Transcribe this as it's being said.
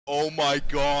Oh my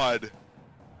god.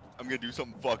 I'm gonna do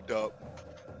something fucked up.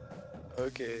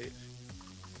 Okay.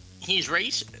 He's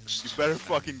racist. You better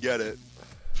fucking get it.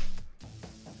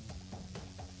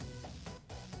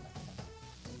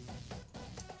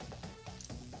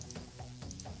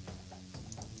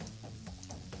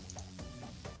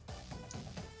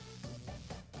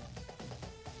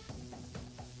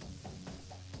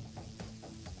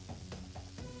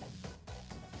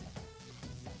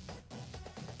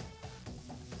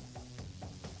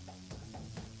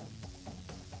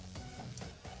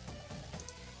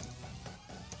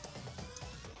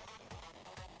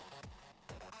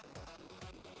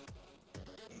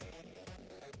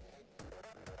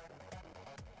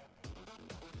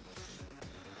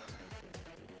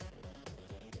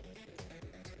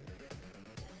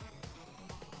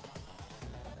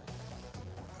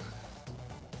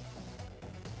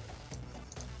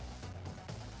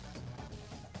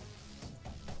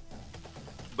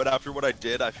 But after what I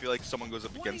did, I feel like someone goes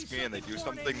up against me and they do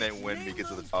something, they win because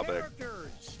of the topic.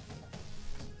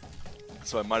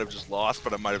 So I might have just lost,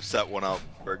 but I might have set one up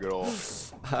for a good old.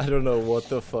 I don't know what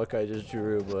the fuck I just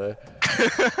drew,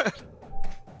 but.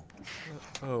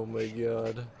 Oh my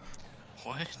god.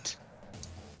 What?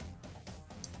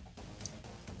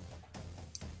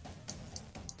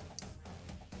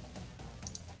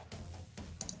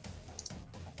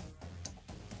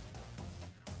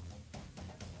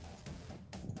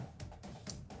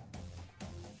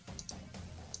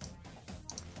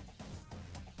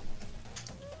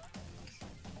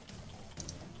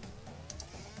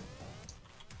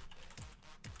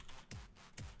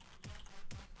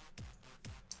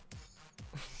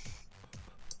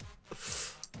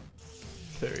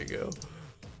 There you go.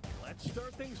 Let's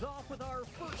start things off with our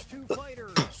first two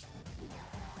fighters.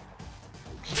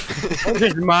 What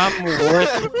is mom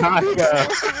worth taco?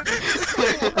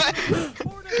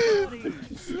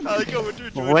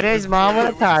 What is mom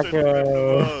with a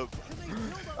taco?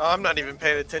 Oh, I'm not even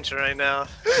paying attention right now.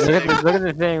 Look at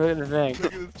the thing, look at the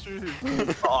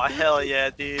thing. Oh, hell yeah,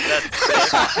 dude. That's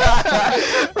sick.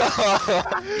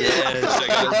 Yes, I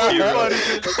got a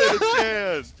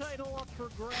chance. Title up for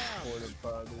grabs.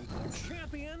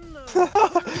 Champion.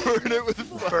 Burn it with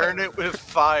fire. Burn it with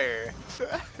fire.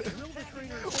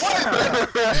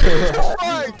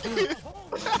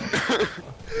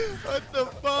 What the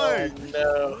fuck? Oh,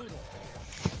 no.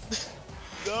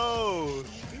 No.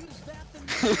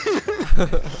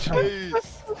 Jeez.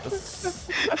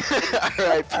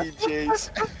 R.I.P. Jace.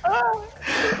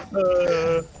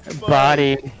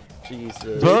 Body.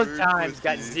 Jesus. Both times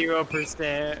got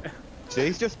 0%.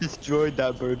 Jace just destroyed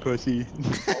that bird pussy.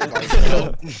 Oh my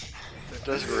god.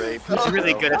 Just rape. He's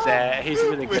really good at that. He's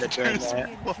really good at doing that.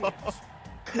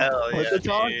 Hell yeah, What's the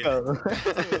dude. taco?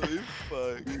 Holy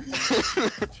fuck.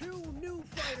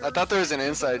 I thought there was an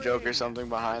inside joke or something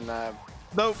behind that.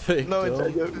 Nope. Fake No, it's dog.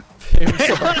 a joke.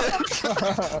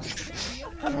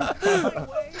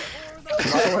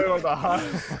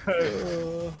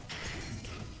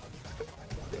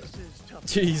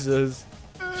 Jesus.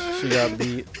 She got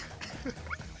beat.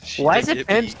 Why is it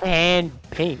pimp's hand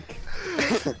pink?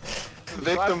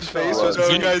 Victim's face was So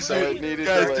pink, guys, so it needed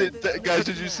guys,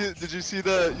 did you see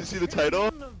the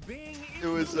title? It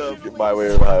was My way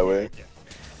or the highway.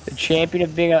 The champion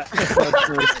of being a.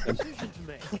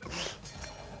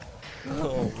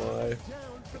 Oh my.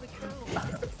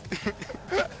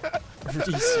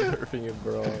 Resurfing in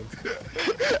bronze.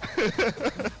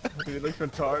 He looks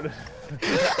retarded.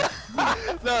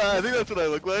 No, I think that's what I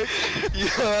look like.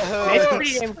 It's Yeah.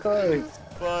 pretty damn close.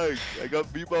 Fuck, I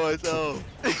got beat by myself.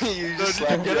 You No, just did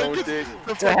slapped you your get own it? dick.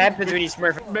 That's what happens when you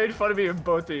smurf. Made fun of me in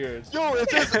both of yours. Yo, it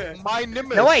says my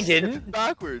Nimbus. No, I didn't. It's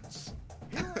backwards.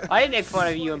 I didn't make fun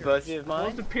of you in both of What's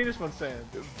mine. the penis one saying?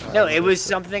 No, it was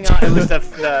something on. It was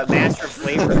the master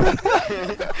flavor.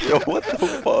 Yo, what the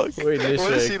fuck? Wait,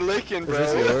 What is he Nishik. licking, Is bro?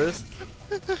 this yours?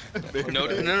 No.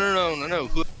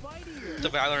 Who the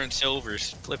Valorant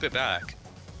Silvers? Flip it back.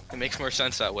 It makes more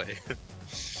sense that way.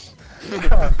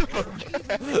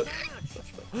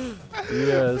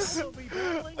 Yes.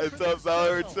 I thought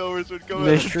Valorant Silvers would go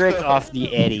The in. trick off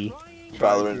the Eddie.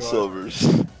 Valorant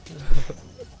Silvers.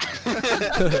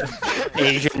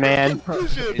 Asian man.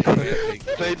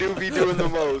 They do be doing the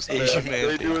most, man. Asian man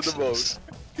They doing the thinks. most.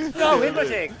 No,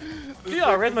 arithmetic.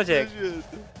 Yeah, arithmetic.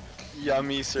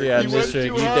 Yummy sir. Yeah, You went Nishik, too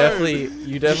you hard.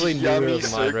 definitely knew Yummy it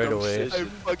was mine right away. I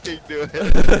fucking knew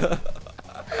it.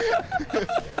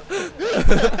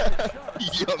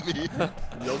 Yummy.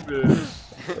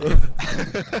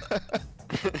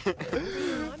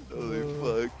 Holy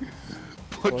fuck.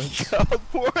 Put child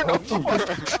porn on.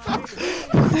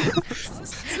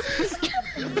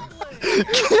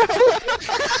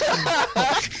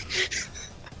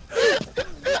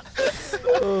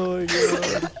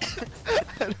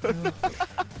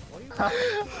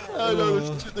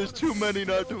 no, there's too many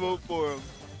not to vote for him.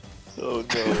 Oh no.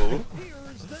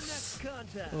 Here's the next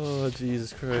contest. Oh,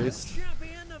 Jesus Christ.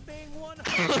 Champion of being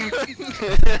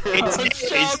 100.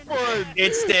 Child porn!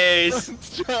 It stays.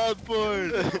 Child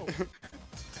porn!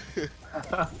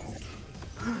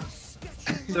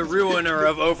 The ruiner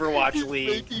of Overwatch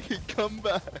League. Think he can come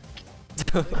back.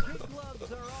 The heat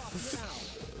gloves are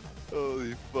off now.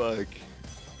 Holy fuck.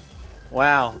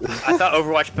 Wow, I thought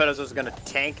Overwatch Pedos was gonna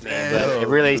tank me, but it Damn.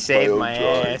 really saved my my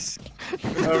own ass.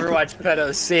 Overwatch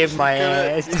Pedos saved my You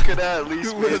ass. could at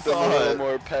least Who make would've them a little thought?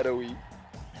 more pedo-y.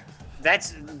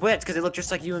 That's what, because they look just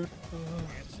like you and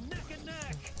It's neck and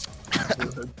neck.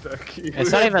 Becky.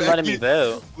 it's not even letting me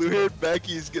Becky- vote. Blue-haired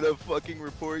Becky's gonna fucking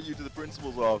report you to the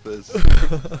principal's office.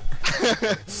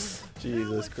 Jesus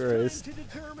Now it's Christ. time to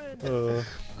determine Oh.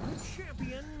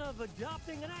 champion of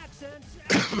adopting an accent.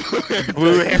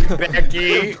 Blue hair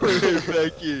Becky. Blue-haired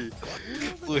Becky.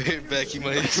 Blue-haired Becky,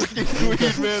 my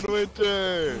Sweet man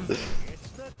Winter. It's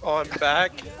the Oh, I'm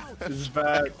back. She's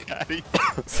back.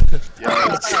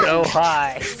 It's so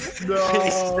high. It's No.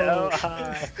 so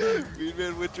high. Sweet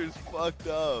man Winter's fucked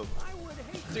up. I would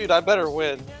hate Dude, I better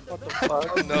win. What the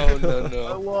fuck? No, I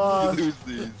no. lost. You lose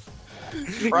these.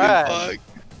 Brad. Fuck.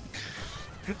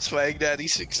 Swag Daddy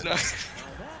 6'9".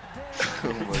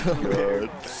 Oh my god.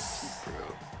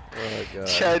 Oh, God.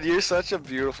 Chad, you're such a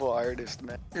beautiful artist,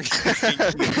 man.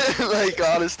 Like,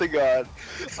 honest to God.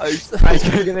 I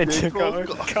you're gonna take over.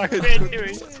 Cockpit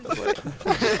doing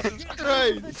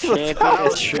Right. champion is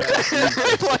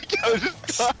Like I was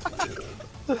just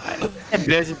the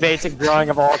best basic drawing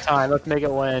of all time. Let's make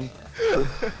it win.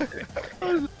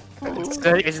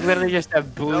 It's literally just a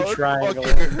blue that would triangle.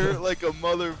 fucking hurt like a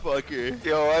motherfucker.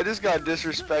 Yo, I just got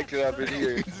disrespected up in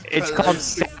here. It's called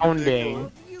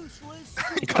sounding. useless.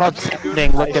 It's called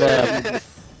sounding. Look it up.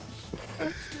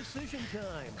 It's decision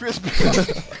time. Crispy.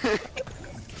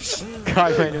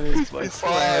 God, my name is Crispy Fuck.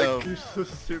 slam. You're so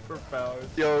superpowers.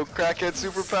 Yo, crackhead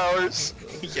superpowers.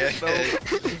 Yeah. No,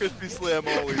 Crispy slam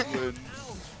always wins.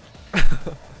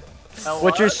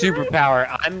 What's your superpower?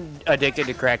 I'm addicted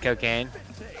to crack cocaine.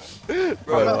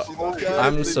 Bro, see those guys?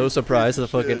 I'm They so do surprised the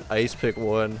stupid fucking ice pick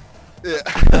won. shit.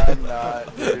 Yeah. I'm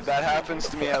not, dude. That happens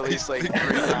to me at least like 3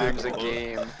 times a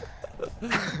game.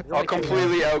 I'll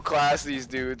completely outclass these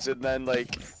dudes and then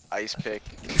like ice pick.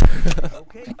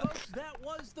 Okay, folks, that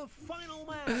was the final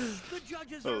match. The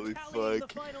judges are Holy tallying the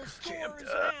fuck. final scores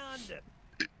and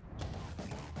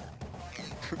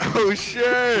Oh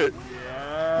shit!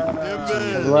 Yeah.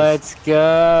 Nimbus. Let's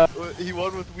go. He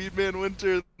won with Weedman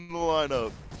Winter in the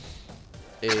lineup.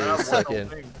 A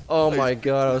second. Oh my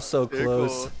god, I was so Yeah,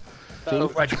 close. cool.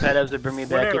 Overwatch Pedos would bring me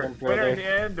back Winner, even winner in further. the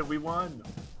end, we won.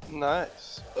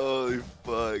 Nice. Holy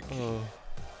fuck. Oh.